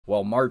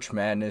Well, March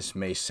Madness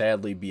may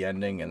sadly be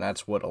ending, and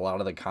that's what a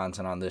lot of the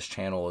content on this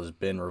channel has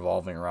been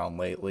revolving around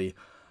lately.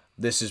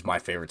 This is my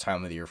favorite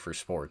time of the year for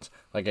sports.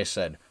 Like I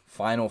said,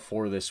 Final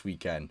Four this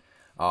weekend.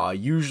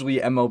 Usually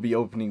MLB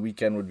opening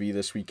weekend would be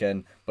this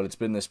weekend, but it's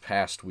been this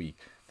past week.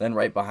 Then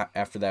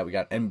after that, we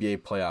got NBA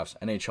playoffs,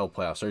 NHL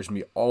playoffs. There's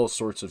going to be all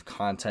sorts of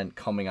content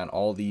coming on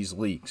all these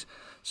leagues.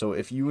 So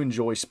if you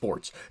enjoy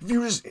sports, if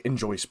you just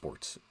enjoy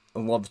sports,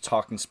 and love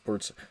talking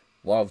sports,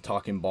 love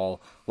talking ball,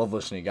 love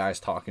listening to guys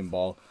talking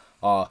ball,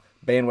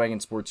 Bandwagon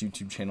Sports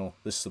YouTube channel,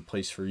 this is the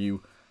place for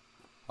you.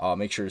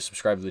 Make sure to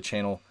subscribe to the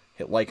channel,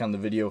 hit like on the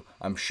video.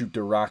 I'm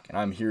DaRock, and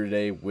I'm here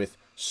today with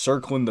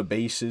Circling the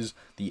Bases,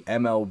 the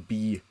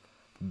MLB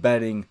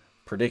betting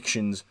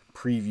predictions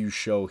preview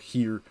show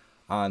here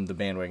on the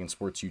Bandwagon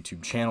Sports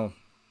YouTube channel.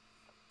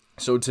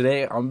 So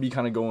today I'm going to be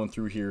kind of going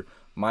through here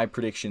my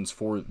predictions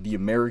for the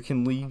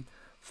American League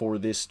for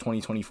this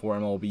 2024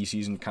 MLB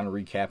season, kind of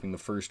recapping the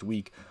first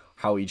week,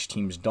 how each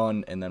team's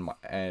done, and then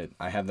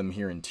I have them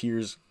here in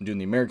tiers. I'm doing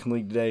the American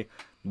League today,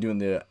 I'm doing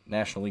the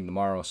National League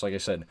tomorrow. So like I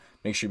said,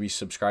 make sure you be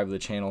subscribed to the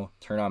channel,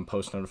 turn on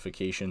post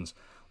notifications,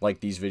 like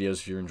these videos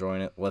if you're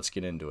enjoying it. Let's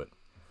get into it.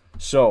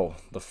 So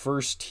the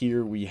first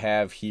tier we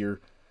have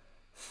here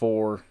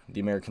for the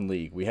American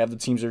League, we have the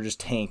teams that are just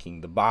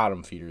tanking, the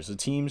bottom feeders, the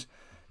teams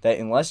that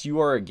unless you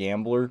are a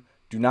gambler,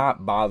 do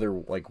not bother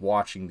like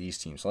watching these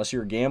teams. Unless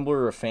you're a gambler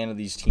or a fan of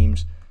these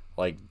teams,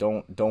 like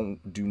do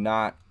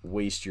not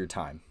waste your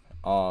time.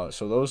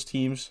 So those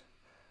teams,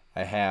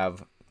 I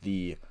have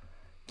the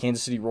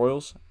Kansas City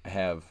Royals, I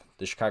have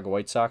the Chicago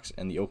White Sox,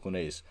 and the Oakland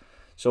A's.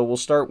 So we'll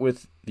start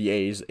with the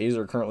A's. The A's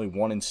are currently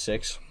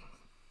 1-6.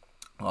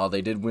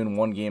 They did win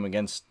one game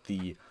against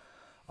the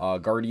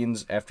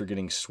Guardians after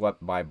getting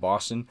swept by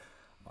Boston.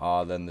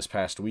 Then this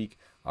past week,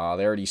 they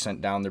already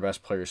sent down their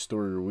best player,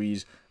 Story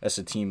Ruiz. That's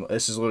a team.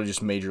 This is literally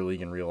just Major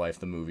League in real life,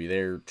 the movie.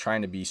 They're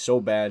trying to be so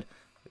bad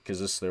because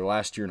this is their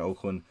last year in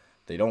Oakland.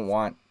 They don't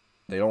want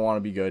to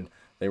be good.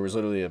 There was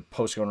literally a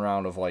post going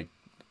around of like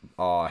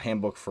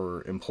handbook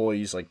for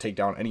employees, like take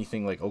down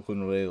anything like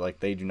Oakland related. Like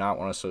they do not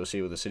want to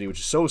associate with the city, which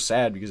is so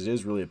sad because it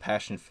is really a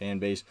passionate fan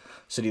base,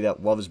 city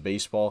that loves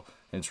baseball,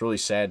 and it's really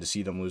sad to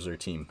see them lose their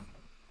team.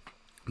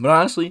 But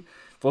honestly,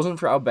 if it wasn't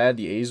for how bad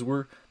the A's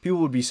were, people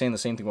would be saying the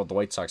same thing about the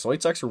White Sox. The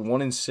White Sox are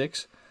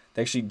 1-6.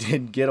 They actually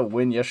did get a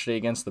win yesterday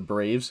against the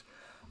Braves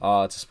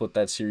to split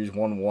that series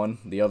 1-1.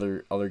 The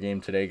other game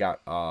today got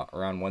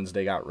around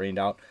Wednesday got rained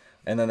out,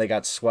 and then they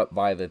got swept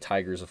by the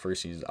Tigers the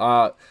first season.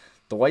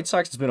 The White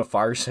Sox has been a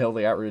fire sale.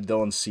 They got rid of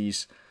Dylan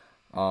Cease.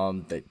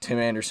 Tim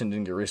Anderson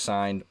didn't get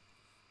re-signed.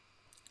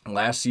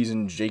 Last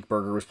season, Jake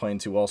Berger was playing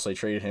too well, so they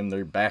traded him.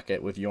 They're back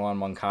with Yohan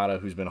Moncada,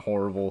 who's been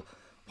horrible,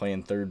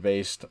 playing third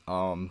base.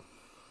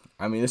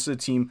 I mean, this is a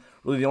team,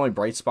 really the only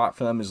bright spot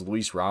for them is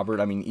Luis Robert.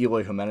 I mean,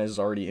 Eloy Jimenez is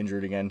already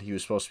injured again. He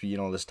was supposed to be,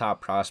 this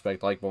top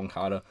prospect like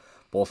Moncada.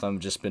 Both of them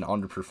have just been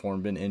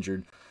underperformed, been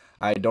injured.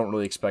 I don't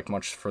really expect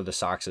much for the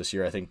Sox this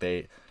year. I think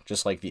they,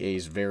 just like the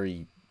A's,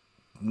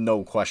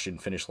 no question,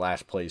 finished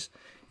last place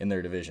in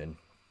their division.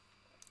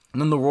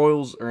 And then the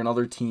Royals are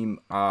another team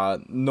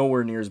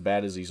nowhere near as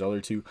bad as these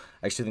other two.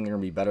 I actually think they're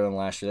going to be better than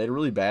last year. They had a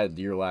really bad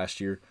year last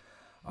year.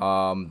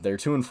 They're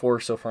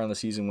 2-4 so far in the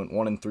season, went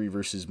 1-3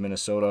 versus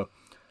Minnesota.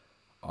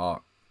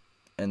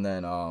 And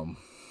then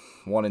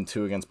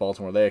 1-2 against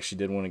Baltimore. They actually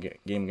did win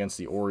a game against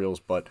the Orioles,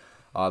 but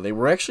they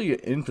were actually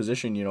in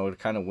position, to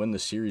kind of win the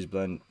series,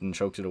 but then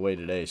choked it away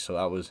today. So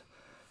that was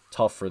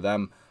tough for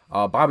them.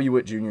 Bobby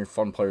Witt Jr.,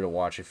 fun player to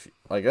watch.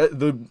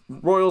 The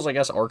Royals, I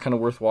guess, are kind of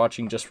worth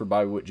watching just for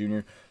Bobby Witt Jr.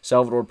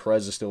 Salvador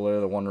Perez is still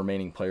there, the one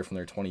remaining player from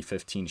their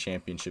 2015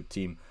 championship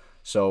team.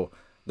 So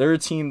they're a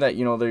team that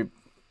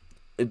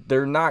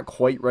they're not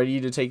quite ready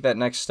to take that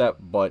next step,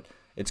 but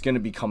it's going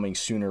to be coming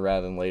sooner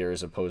rather than later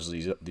as opposed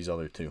to these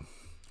other two.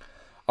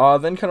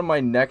 Then kind of my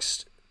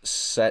next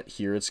set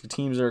here, it's the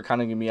teams that are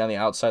kind of going to be on the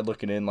outside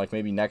looking in, like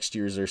maybe next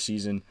year's their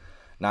season,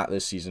 not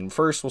this season.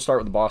 First, we'll start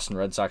with the Boston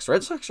Red Sox. The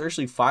Red Sox are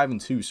actually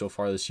 5-2 so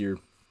far this year.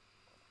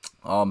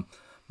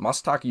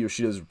 Masataka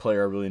Yoshida is a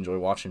player I really enjoy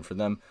watching for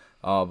them.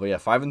 But yeah,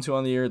 5-2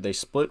 on the year. They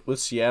split with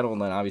Seattle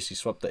and then obviously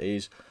swept the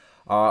A's.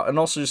 And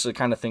also just the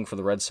kind of thing for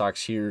the Red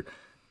Sox here,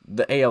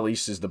 the AL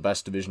East is the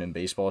best division in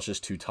baseball. It's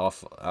just too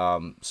tough.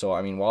 So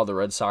I mean, while the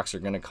Red Sox are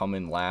going to come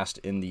in last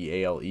in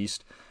the AL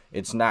East,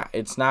 it's not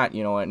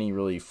any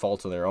really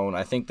fault of their own.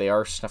 I think they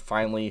are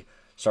finally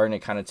starting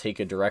to kind of take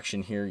a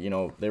direction here.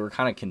 They were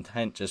kind of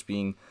content just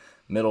being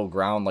middle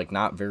ground, like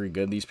not very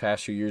good these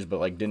past few years, but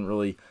like didn't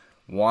really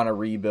want to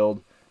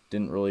rebuild,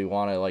 didn't really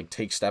want to like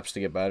take steps to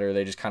get better.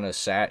 They just kind of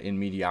sat in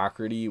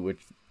mediocrity, which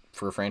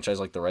for a franchise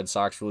like the Red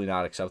Sox really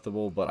not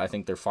acceptable. But I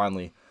think they're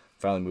finally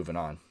moving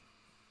on.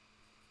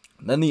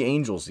 Then the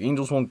Angels. The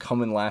Angels won't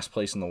come in last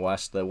place in the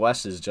West. The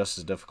West is just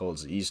as difficult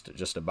as the East,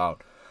 just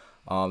about.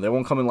 They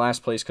won't come in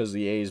last place because of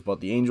the A's,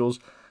 but the Angels,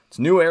 it's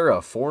a new era.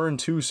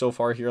 4-2 so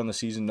far here on the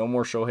season. No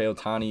more Shohei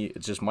Ohtani.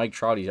 It's just Mike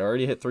Trout. He's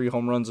already hit 3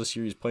 home runs this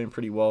year. He's playing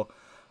pretty well.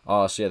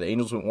 So yeah, the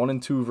Angels went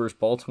 1-2 versus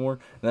Baltimore,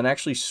 and then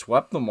actually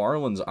swept the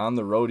Marlins on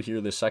the road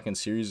here this second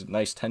series.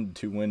 Nice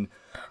 10-2 win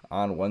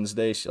on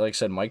Wednesday. So, like I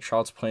said, Mike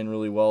Trout's playing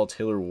really well.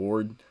 Taylor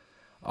Ward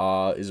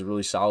is a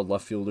really solid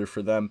left fielder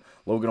for them.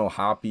 Logan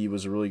O'Hoppe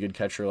was a really good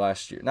catcher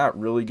last year. Not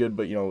really good,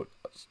 but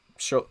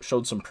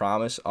showed some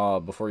promise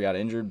before he got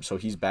injured. So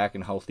he's back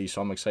and healthy.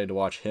 So I'm excited to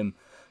watch him.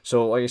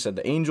 So like I said,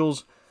 the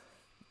Angels,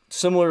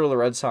 similar to the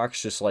Red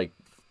Sox, just like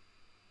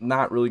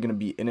not really going to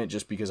be in it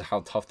just because of how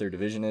tough their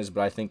division is,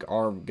 but I think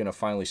are going to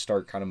finally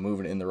start kind of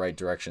moving in the right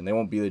direction. They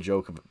won't be the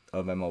joke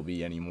of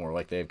MLB anymore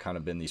like they've kind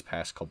of been these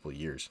past couple of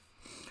years.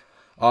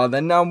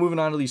 Then now moving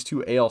on to these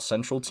two AL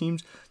Central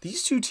teams.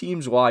 These two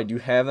teams, while I do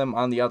have them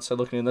on the outside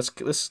looking in,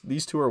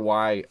 these two are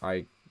why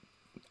I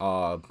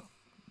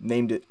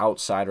named it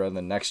outside rather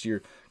than next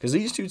year. Because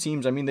these two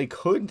teams, I mean, they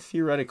could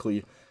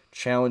theoretically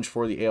challenge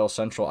for the AL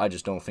Central. I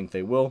just don't think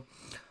they will.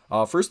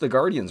 First, the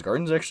Guardians.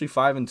 Guardians actually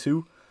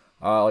 5-2.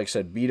 Like I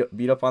said,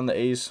 beat up on the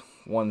A's,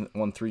 won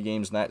 3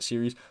 games in that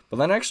series, but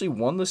then actually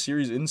won the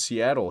series in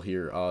Seattle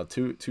here,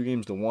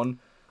 2-1.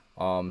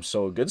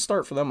 So a good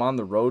start for them on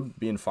the road,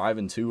 being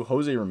 5-2.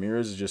 Jose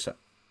Ramirez is just a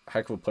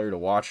heck of a player to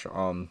watch.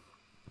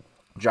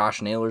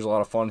 Josh Naylor's a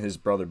lot of fun. His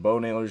brother Bo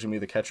Naylor's gonna be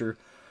the catcher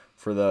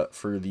for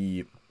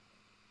the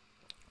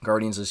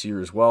Guardians this year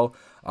as well.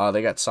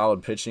 They got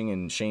solid pitching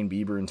in Shane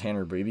Bieber and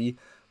Tanner Bibby,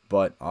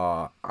 but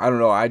I don't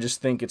know. I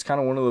just think it's kind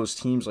of one of those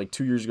teams. Like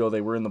 2 years ago, they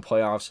were in the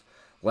playoffs.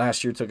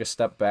 Last year took a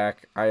step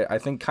back. I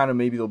think kind of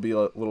maybe they'll be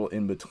a little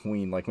in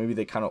between. Like maybe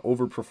they kind of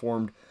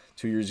overperformed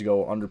 2 years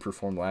ago,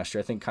 underperformed last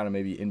year. I think kind of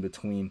maybe in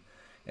between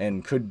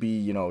and could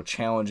be,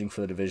 challenging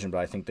for the division, but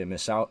I think they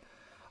miss out.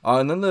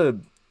 And then the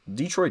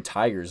Detroit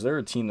Tigers, they're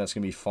a team that's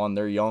going to be fun.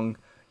 They're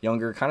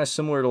younger, kind of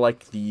similar to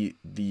like the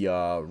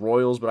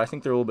Royals, but I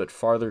think they're a little bit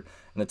farther.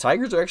 And the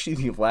Tigers are actually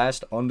the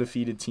last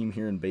undefeated team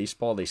here in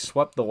baseball. They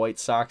swept the White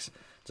Sox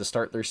to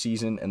start their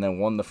season and then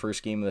won the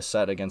first game of the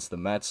set against the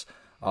Mets.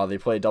 They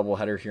play a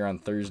doubleheader here on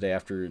Thursday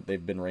after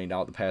they've been rained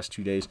out the past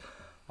 2 days.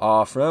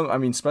 For them, I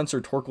mean, Spencer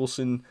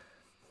Torkelson,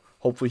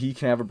 hopefully he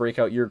can have a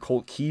breakout year.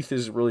 Colt Keith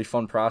is a really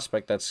fun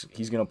prospect.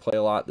 He's going to play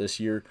a lot this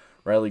year.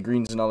 Riley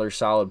Green's another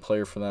solid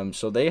player for them.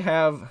 So they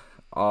have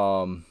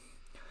some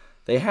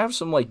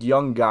like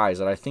young guys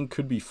that I think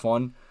could be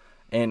fun.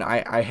 And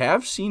I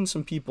have seen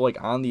some people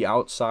like on the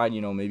outside,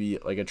 maybe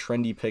like a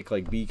trendy pick,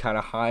 like be kind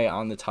of high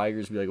on the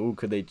Tigers, be like, oh,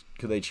 could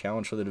they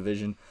challenge for the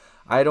division?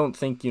 I don't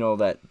think,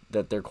 that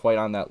they're quite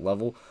on that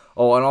level.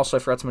 Oh, and also I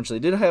forgot to mention, they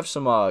did have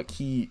some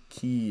key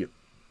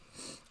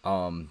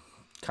kind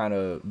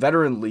of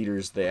veteran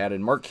leaders they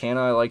added. Mark Canha,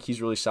 I like. He's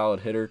a really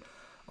solid hitter.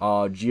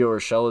 Gio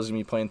Urshela is going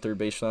to be playing third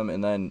base for them.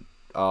 And then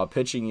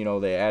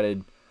pitching, they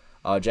added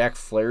Jack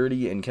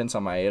Flaherty and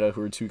Kenta Maeda,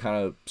 who are two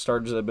kind of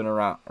starters that have been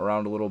around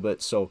a little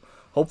bit. So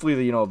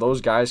hopefully,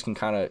 those guys can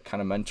kind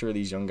of mentor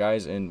these young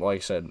guys. And like I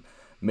said,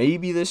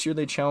 maybe this year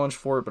they challenge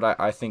for it, but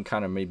I think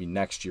kind of maybe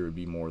next year would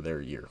be more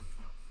their year.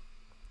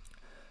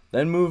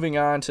 Then moving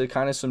on to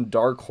kind of some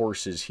dark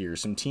horses here,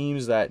 some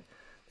teams that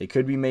they're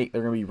going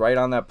to be right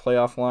on that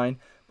playoff line,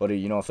 but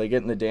if they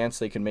get in the dance,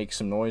 they can make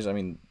some noise. I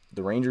mean,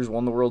 the Rangers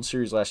won the World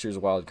Series last year's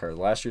wild card.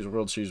 Last year's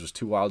World Series was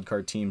 2 wild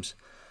card teams.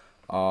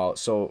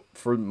 So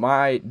for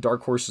my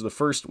dark horses, the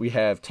first we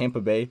have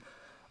Tampa Bay.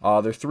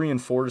 They're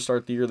 3-4 to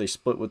start the year. They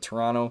split with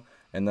Toronto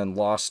and then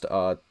lost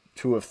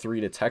 2 of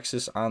 3 to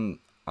Texas on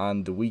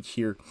the week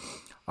here.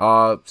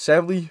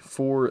 Sadly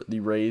for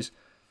the Rays,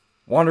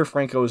 Wander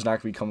Franco is not going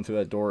to be coming through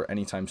that door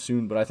anytime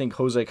soon, but I think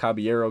Jose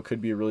Caballero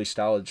could be a really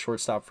solid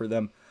shortstop for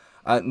them.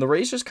 And the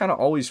Rays just kind of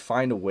always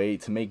find a way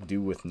to make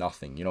do with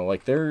nothing.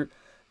 Like they're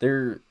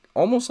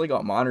almost like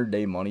a modern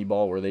day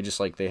Moneyball, where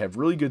they have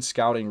really good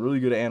scouting, really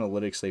good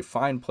analytics. They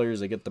find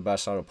players, they get the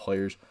best out of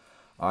players.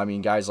 I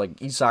mean, guys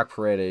like Isaac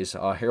Paredes,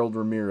 Harold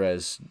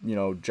Ramirez,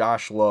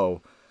 Josh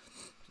Lowe.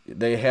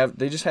 They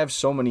just have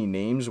so many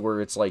names where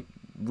it's like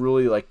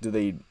really like to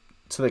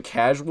the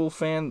casual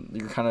fan,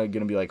 you're kind of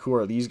going to be like, who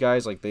are these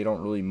guys? Like, they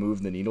don't really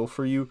move the needle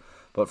for you.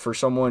 But for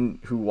someone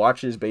who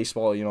watches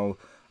baseball,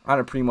 on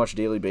a pretty much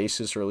daily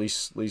basis, or at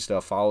least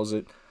follows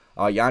it,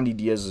 Yandy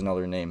Diaz is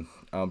another name.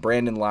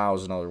 Brandon Lau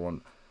is another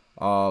one.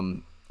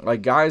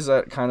 Like guys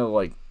that kind of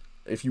like,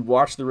 if you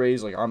watch the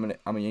Rays, like I'm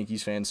a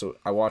Yankees fan, so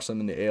I watch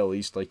them in the AL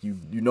East. Like you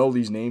know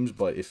these names,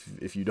 but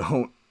if you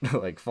don't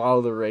like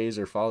follow the Rays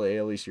or follow the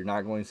AL East, you're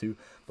not going to.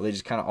 But they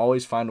just kind of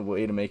always find a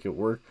way to make it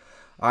work.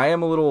 I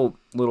am a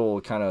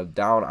little kind of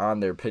down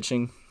on their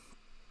pitching.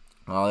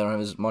 They don't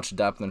have as much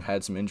depth and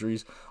had some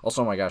injuries.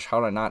 Also, oh my gosh, how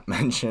did I not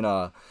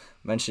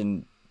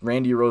mention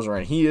Randy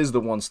Arozarena? He is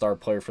the 1-star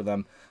player for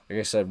them. Like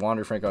I said,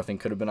 Wander Franco I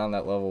think could have been on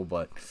that level,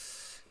 but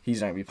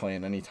he's not going to be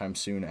playing anytime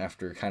soon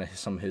after kind of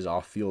some of his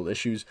off-field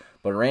issues.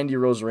 But Randy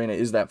Arozarena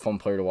is that fun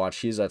player to watch.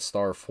 He is that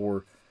star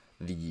for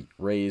the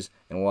Rays,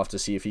 and we'll have to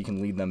see if he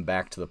can lead them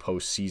back to the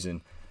postseason.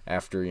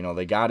 After,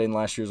 they got in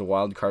last year as a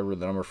wild card with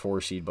the number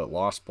 4 seed, but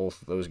lost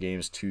both of those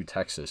games to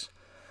Texas.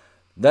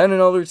 Then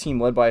another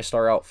team led by a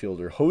star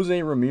outfielder.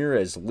 Jose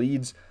Ramirez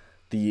leads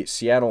the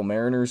Seattle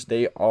Mariners.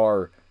 They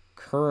are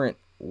current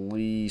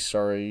Mariners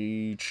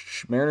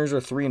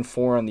are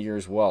 3-4 on the year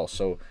as well,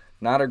 so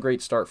not a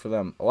great start for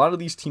them. A lot of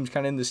these teams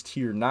kind of in this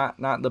tier,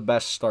 not the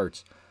best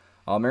starts.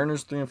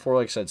 Mariners 3-4,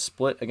 like I said,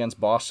 split against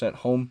Boston at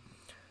home,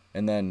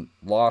 and then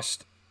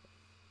lost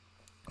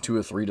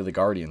 2-3 to the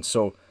Guardians.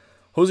 So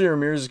Jose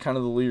Ramirez is kind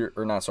of the leader,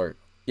 or not, sorry.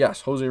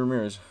 Yes, Jose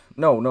Ramirez.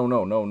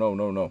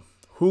 No.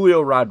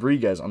 Julio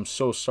Rodriguez, I'm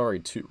so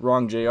sorry,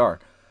 wrong JR,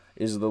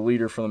 is the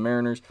leader for the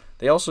Mariners.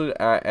 They also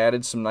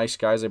added some nice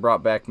guys. They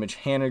brought back Mitch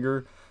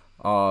Haniger.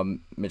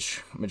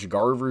 Mitch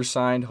Garver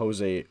signed.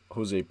 Jorge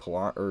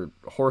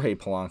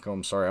Polanco.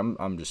 I'm sorry,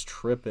 I'm just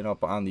tripping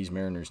up on these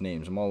Mariners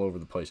names. I'm all over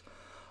the place.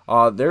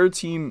 Their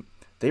team,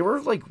 they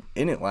were like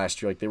in it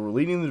last year. Like they were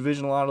leading the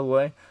division a lot of the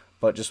way,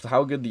 but just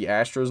how good the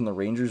Astros and the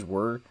Rangers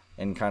were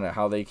and kind of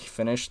how they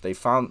finished,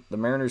 the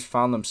Mariners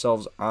found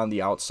themselves on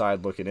the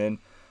outside looking in.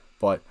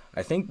 But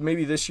I think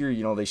maybe this year,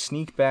 they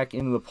sneak back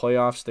into the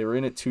playoffs. They were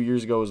in it 2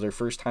 years ago. It was their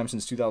first time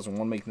since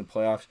 2001 making the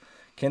playoffs.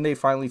 Can they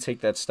finally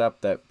take that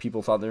step that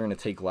people thought they were going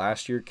to take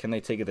last year? Can they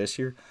take it this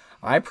year?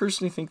 I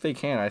personally think they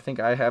can. I think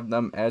I have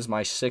them as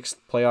my 6th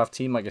playoff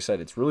team. Like I said,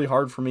 it's really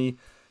hard for me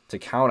to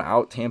count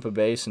out Tampa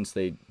Bay since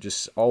they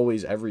just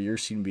always every year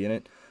seem to be in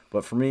it.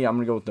 But for me, I'm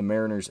going to go with the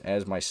Mariners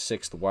as my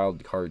 6th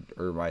wild card,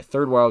 or my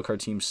 3rd wild card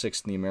team,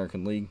 6th in the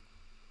American League.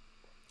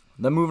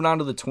 Then moving on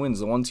to the Twins,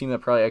 the one team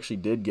that probably actually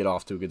did get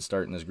off to a good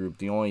start in this group,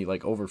 the only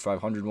over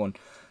 500 one.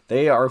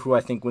 They are who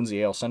I think wins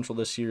the AL Central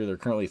this year. They're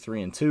currently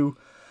 3-2,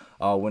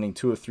 winning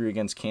 2 of 3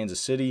 against Kansas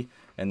City,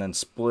 and then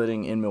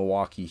splitting in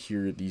Milwaukee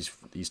here these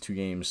 2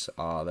 games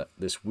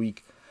this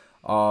week.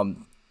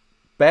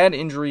 Bad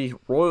injury.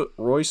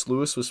 Royce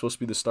Lewis was supposed to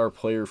be the star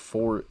player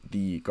for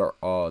the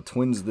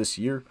Twins this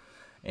year,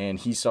 and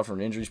he suffered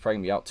an injury. He's probably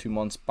going to be out 2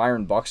 months.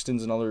 Byron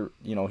Buxton's another,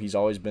 he's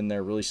always been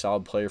there, really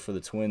solid player for the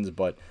Twins,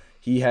 but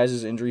he has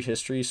his injury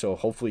history, so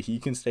hopefully he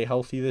can stay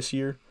healthy this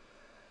year.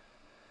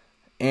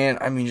 And,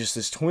 just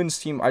this Twins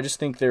team, I just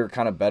think they're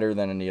kind of better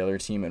than any other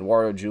team.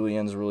 Eduardo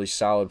Julian's a really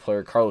solid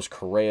player. Carlos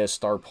Correa,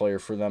 star player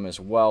for them as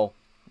well.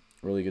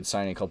 Really good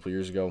signing a couple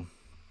years ago.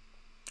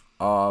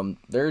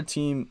 Their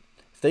team,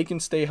 if they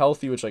can stay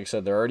healthy, which, like I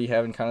said, they're already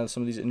having kind of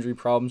some of these injury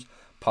problems.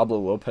 Pablo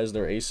Lopez,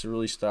 their ace, is a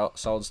really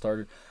solid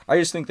starter. I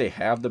just think they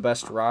have the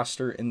best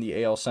roster in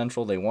the AL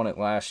Central. They won it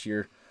last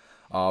year.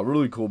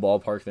 Really cool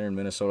ballpark there in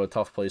Minnesota.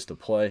 Tough place to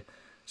play.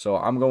 So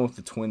I'm going with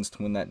the Twins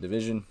to win that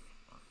division.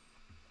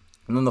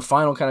 And then the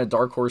final kind of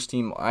dark horse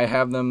team, I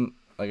have them,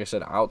 like I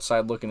said,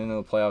 outside looking into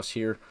the playoffs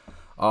here.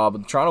 But the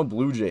Toronto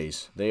Blue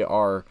Jays, they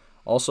are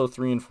also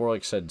 3-4,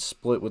 like I said,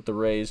 split with the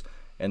Rays.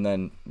 And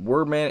then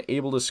we're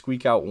able to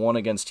squeak out one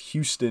against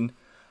Houston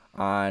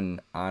on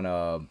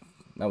that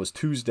was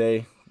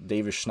Tuesday.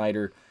 Davis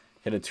Schneider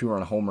hit a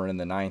 2-run homer in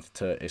the 9th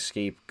to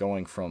escape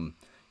going from,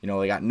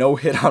 they got no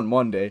hit on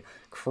Monday.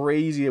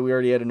 Crazy that we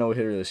already had a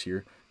no-hitter this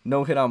year.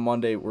 No hit on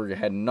Monday. We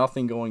had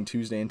nothing going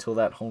Tuesday until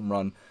that home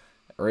run.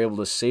 Are able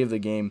to save the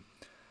game.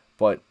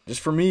 But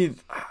just for me,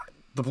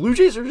 the Blue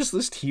Jays are just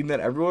this team that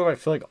everyone, I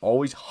feel like,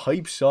 always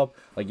hypes up.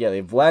 Like, yeah, they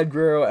have Vlad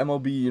Guerrero,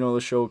 MLB,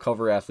 the show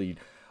cover athlete.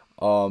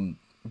 Bo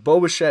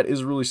Bichette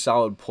is a really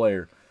solid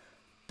player.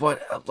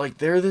 But,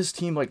 they're this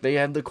team, they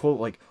had the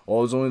quote, oh,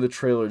 it was only the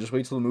trailer, just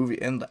wait till the movie,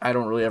 and I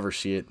don't really ever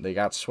see it. They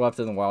got swept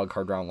in the wild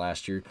card round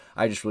last year.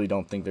 I just really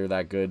don't think they're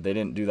that good. They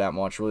didn't do that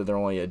much. Really, their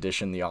only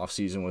addition in the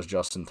offseason was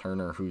Justin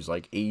Turner, who's,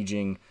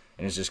 aging,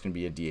 and it's just going to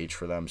be a DH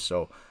for them.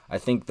 So, I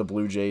think the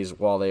Blue Jays,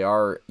 while they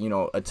are,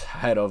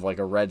 ahead of,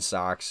 a Red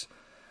Sox,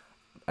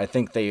 I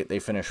think they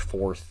finish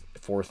fourth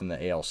in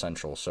the AL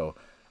Central,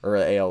 or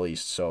the AL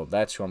East, so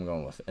that's who I'm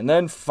going with. And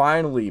then,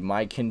 finally,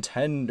 my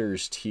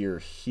contenders tier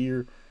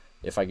here.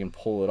 If I can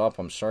pull it up,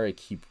 I'm sorry I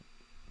keep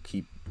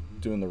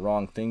doing the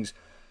wrong things.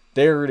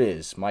 There it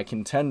is. My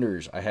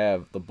contenders. I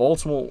have the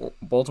Baltimore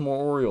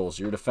Orioles,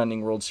 your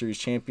defending World Series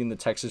champion, the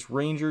Texas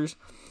Rangers,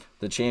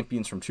 the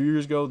champions from 2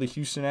 years ago, the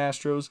Houston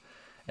Astros,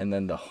 and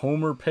then the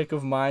homer pick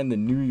of mine, the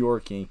New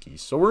York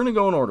Yankees. So we're going to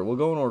go in order. We'll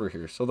go in order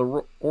here. So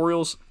the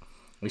Orioles,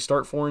 they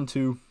start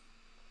 4-2.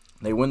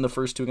 They win the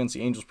first 2 against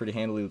the Angels pretty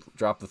handily,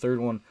 drop the third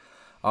one.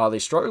 They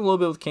struggled a little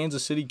bit with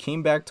Kansas City,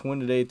 came back to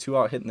win today, 2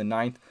 out hit in the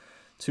 9th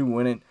to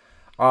win it.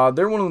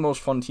 They're one of the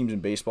most fun teams in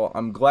baseball.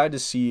 I'm glad to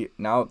see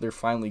now that they're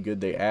finally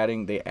good. They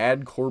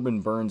add Corbin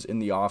Burns in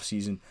the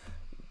offseason.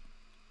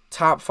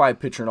 Top 5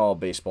 pitcher in all of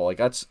baseball.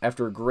 That's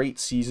after a great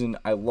season.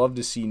 I love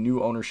to see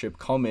new ownership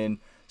come in,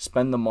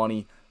 spend the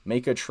money,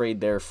 make a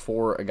trade there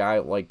for a guy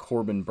like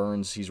Corbin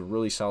Burns. He's a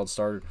really solid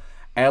starter.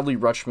 Adley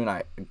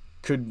Rutschman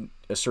could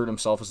assert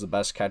himself as the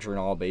best catcher in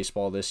all of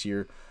baseball this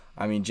year.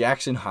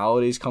 Jackson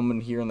Holliday's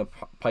coming here in the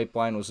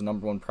pipeline, was the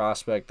number 1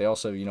 prospect. They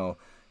also have,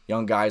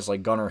 young guys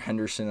like Gunnar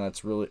Henderson,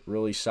 that's really,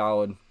 really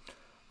solid.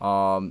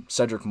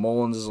 Cedric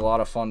Mullins is a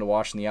lot of fun to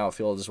watch in the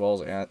outfield, as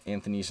well as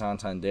Anthony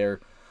Santander.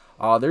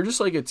 They're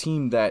just a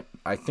team that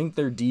I think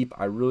they're deep.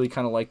 I really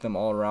kind of like them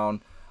all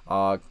around.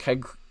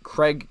 Craig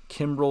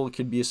Kimbrell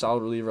could be a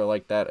solid reliever. I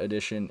like that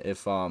addition.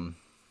 If I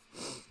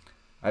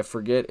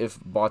forget if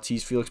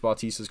Felix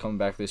Bautista is coming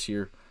back this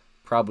year.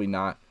 Probably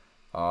not.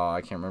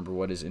 I can't remember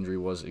what his injury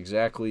was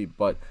exactly,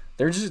 but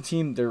they're just a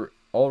team.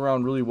 all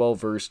around really well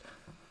versed.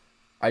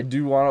 I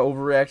do want to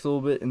overreact a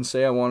little bit and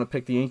say I want to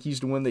pick the Yankees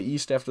to win the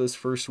East after this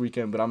first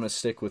weekend, but I'm going to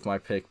stick with my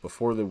pick.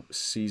 Before the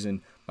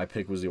season, my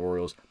pick was the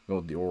Orioles. Go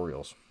with the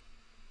Orioles.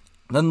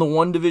 Then the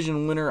one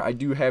division winner I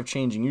do have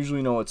changing.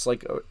 Usually,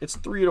 it's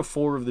 3 to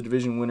 4 of the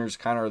division winners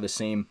kind of are the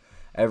same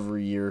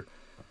every year.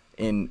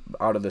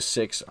 Out of the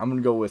 6, I'm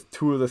going to go with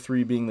 2 of the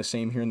 3 being the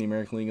same here in the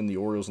American League, and the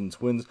Orioles and the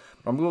Twins.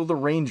 But I'm going to go with the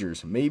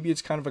Rangers. Maybe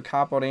it's kind of a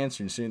cop-out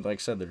answer. Like I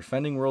said, they're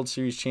defending World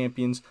Series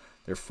champions.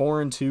 They're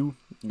 4-2,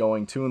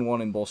 going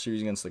 2-1 in both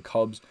series against the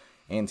Cubs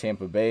and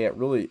Tampa Bay. At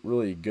really,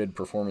 really good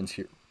performance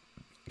here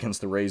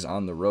against the Rays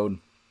on the road.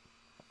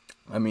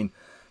 I mean,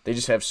 they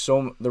just have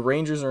the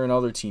Rangers are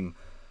another team.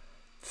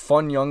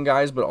 Fun young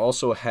guys, but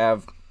also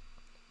have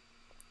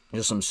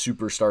just some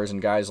superstars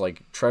and guys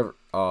like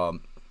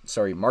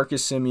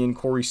Marcus Semien,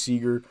 Corey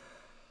Seager.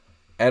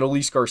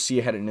 Adolis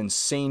Garcia had an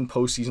insane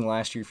postseason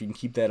last year, if you can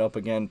keep that up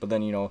again. But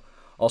then,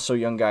 also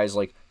young guys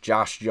like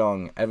Josh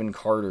Jung, Evan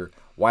Carter,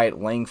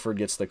 Wyatt Langford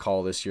gets the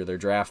call this year, their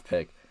draft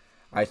pick.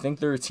 I think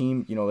they're a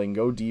team, they can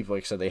go deep.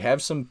 Like I said, they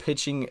have some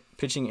pitching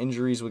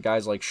injuries with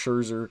guys like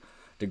Scherzer,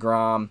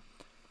 DeGrom,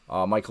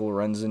 Michael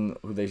Lorenzen,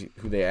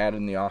 who they added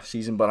in the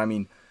offseason. But, I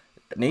mean,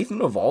 Nathan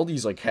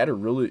Eovaldi's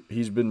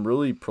he's been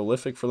really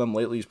prolific for them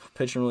lately. He's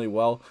pitching really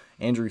well.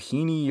 Andrew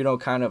Heaney,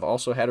 kind of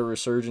also had a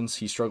resurgence.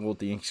 He struggled with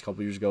the Yankees a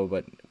couple years ago,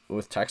 but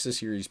with Texas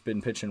here, he's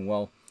been pitching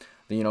well.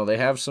 They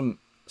have some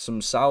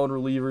solid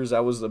relievers.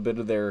 That was a bit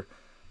of their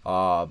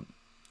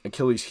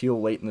Achilles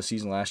heel late in the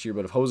season last year.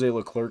 But if Jose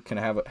Leclerc can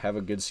have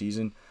a good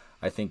season,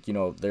 I think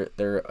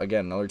they're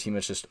again another team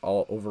that's just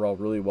all overall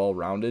really well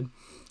rounded,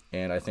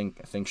 and I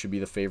think should be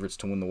the favorites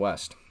to win the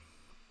West.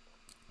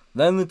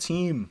 Then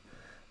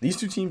these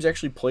two teams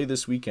actually play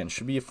this weekend.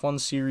 Should be a fun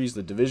series.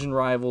 The division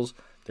rivals,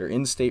 their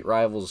in-state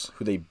rivals,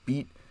 who they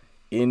beat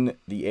in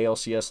the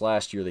ALCS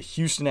last year. The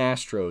Houston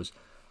Astros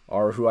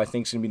are who I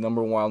think is going to be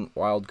number one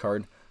wild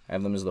card. I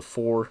have them as the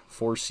 4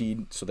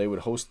 seed, so they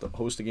would host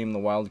a game in the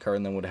wild card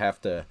and then would have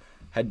to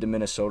head to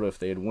Minnesota if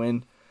they'd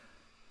win,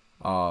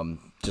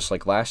 just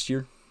like last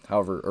year.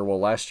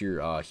 Last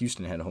year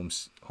Houston had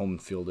home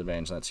field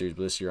advantage in that series,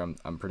 but this year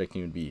I'm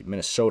predicting it would be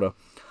Minnesota.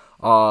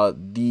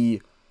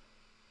 The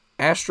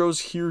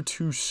Astros here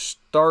to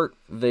start,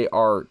 they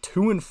are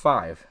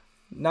 2-5.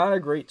 Not a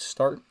great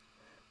start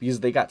because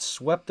they got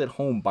swept at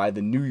home by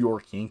the New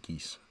York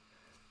Yankees.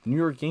 The New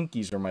York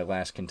Yankees are my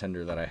last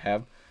contender that I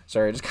have.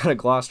 Sorry, I just kind of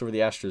glossed over the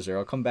Astros there.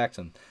 I'll come back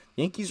to them.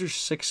 Yankees are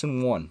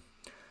 6-1.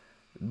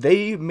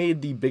 They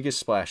made the biggest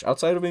splash,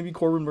 outside of maybe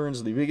Corbin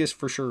Burns, the biggest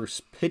for sure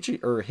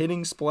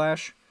hitting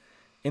splash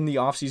in the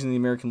offseason in the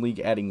American League,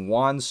 adding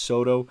Juan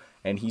Soto,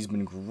 and he's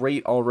been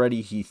great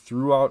already. He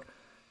threw out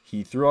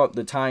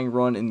the tying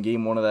run in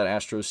Game 1 of that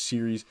Astros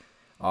series.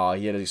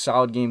 He had a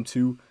solid Game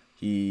 2.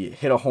 He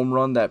hit a home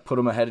run that put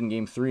him ahead in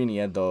Game 3, and he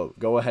had the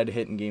go-ahead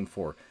hit in Game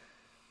 4.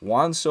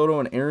 Juan Soto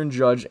and Aaron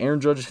Judge. Aaron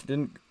Judge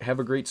didn't have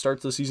a great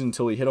start to the season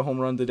until he hit a home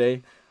run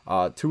today.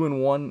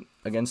 2-1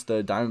 against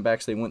the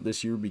Diamondbacks they went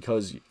this year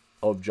because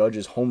of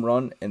Judge's home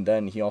run, and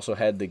then he also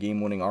had the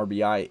game-winning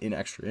RBI in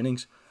extra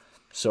innings.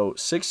 So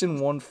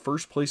 6-1,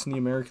 first place in the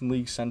American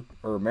League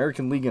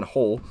American League in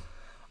whole.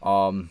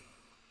 I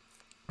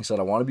said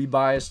I want to be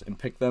biased and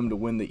pick them to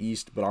win the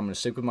East, but I'm going to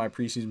stick with my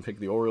preseason pick,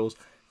 the Orioles.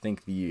 I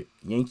think the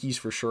Yankees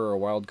for sure are a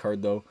wild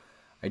card, though.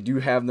 I do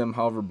have them,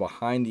 however,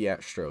 behind the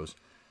Astros.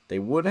 They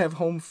would have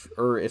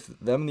if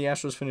them and the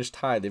Astros finish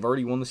tied, they've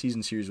already won the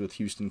season series with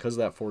Houston because of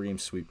that 4-game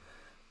sweep.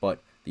 But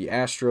the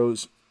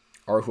Astros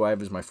are who I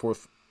have as my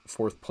fourth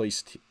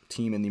place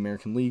team in the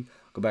American League.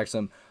 Go back to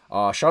them.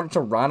 Shout out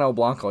to Ronel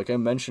Blanco, like I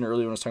mentioned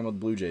earlier when I was talking about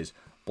the Blue Jays.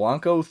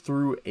 Blanco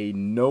threw a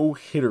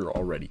no-hitter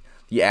already.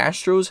 The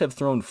Astros have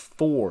thrown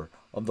 4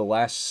 of the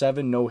last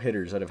 7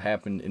 no-hitters that have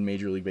happened in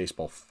Major League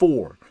Baseball.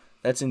 4.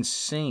 That's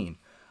insane.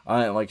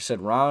 Like I said,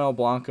 Ronel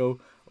Blanco,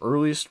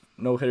 earliest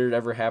no-hitter to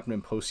ever happen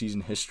in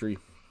postseason history.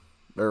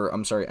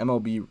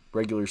 MLB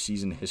regular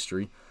season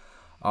history.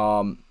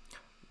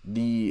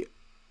 The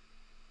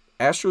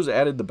Astros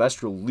added the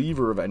best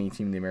reliever of any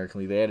team in the American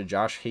League. They added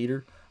Josh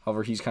Hader.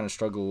 However, he's kind of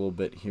struggled a little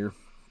bit here.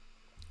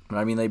 But,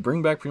 I mean, they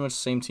bring back pretty much the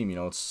same team.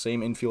 It's the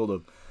same infield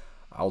of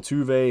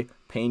Altuve,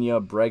 Pena,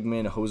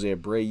 Bregman, Jose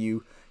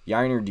Abreu.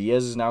 Yainer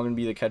Diaz is now going to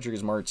be the catcher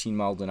because Martin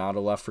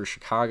Maldonado left for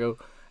Chicago.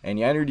 And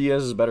Yainer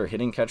Diaz is a better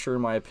hitting catcher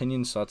in my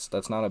opinion, so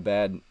that's not a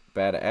bad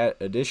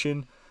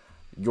addition.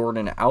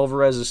 Jordan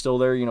Alvarez is still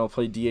there,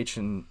 play DH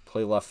and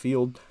play left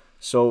field.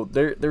 So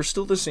they're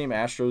still the same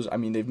Astros. I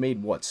mean, they've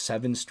made,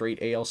 7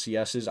 straight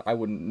ALCSs. I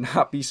would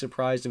not be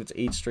surprised if it's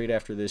 8 straight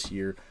after this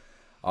year.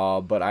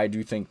 But I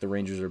do think the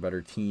Rangers are a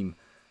better team.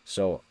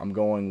 So I'm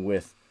going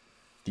with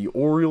the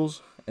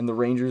Orioles and the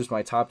Rangers.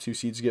 My top 2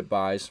 seeds get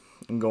buys.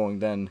 I'm going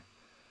then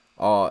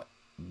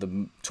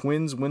the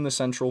Twins win the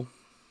Central.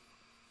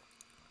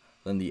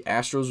 Then the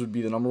Astros would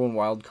be the number 1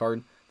 wild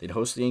card. They'd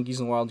host the Yankees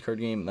in the wild card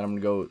game. Then I'm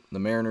going to go the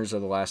Mariners are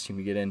the last team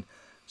to get in.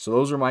 So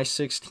those are my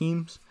 6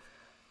 teams.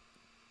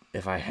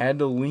 If I had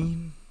to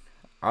lean,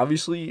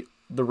 obviously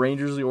the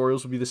Rangers, the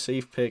Orioles would be the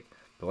safe pick.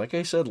 But like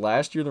I said,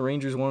 last year the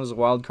Rangers won as a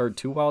wild card,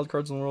 2 wild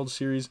cards in the World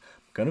Series.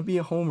 Gonna be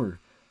a homer.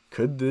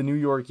 Could the New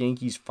York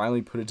Yankees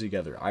finally put it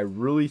together? I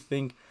really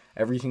think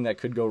everything that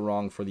could go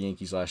wrong for the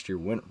Yankees last year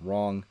went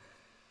wrong.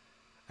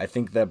 I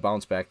think that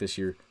bounce back this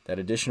year, that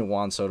addition of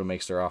Juan Soto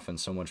makes their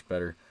offense so much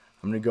better.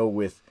 I'm going to go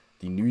with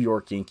the New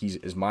York Yankees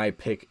as my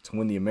pick to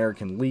win the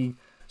American League.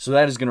 So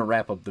that is going to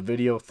wrap up the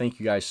video. Thank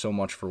you guys so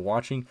much for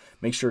watching.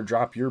 Make sure to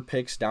drop your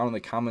picks down in the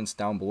comments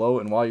down below.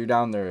 And while you're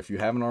down there, if you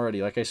haven't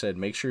already, like I said,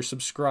 make sure to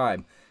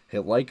subscribe.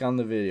 Hit like on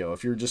the video.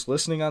 If you're just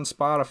listening on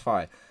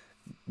Spotify,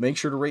 make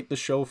sure to rate the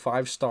show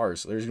 5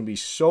 stars. There's going to be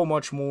so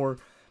much more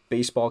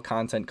baseball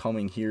content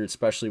coming here,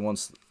 especially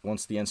once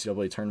the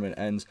NCAA tournament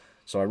ends.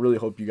 So I really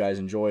hope you guys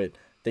enjoy it.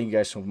 Thank you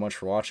guys so much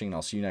for watching, and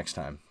I'll see you next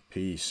time.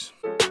 Peace.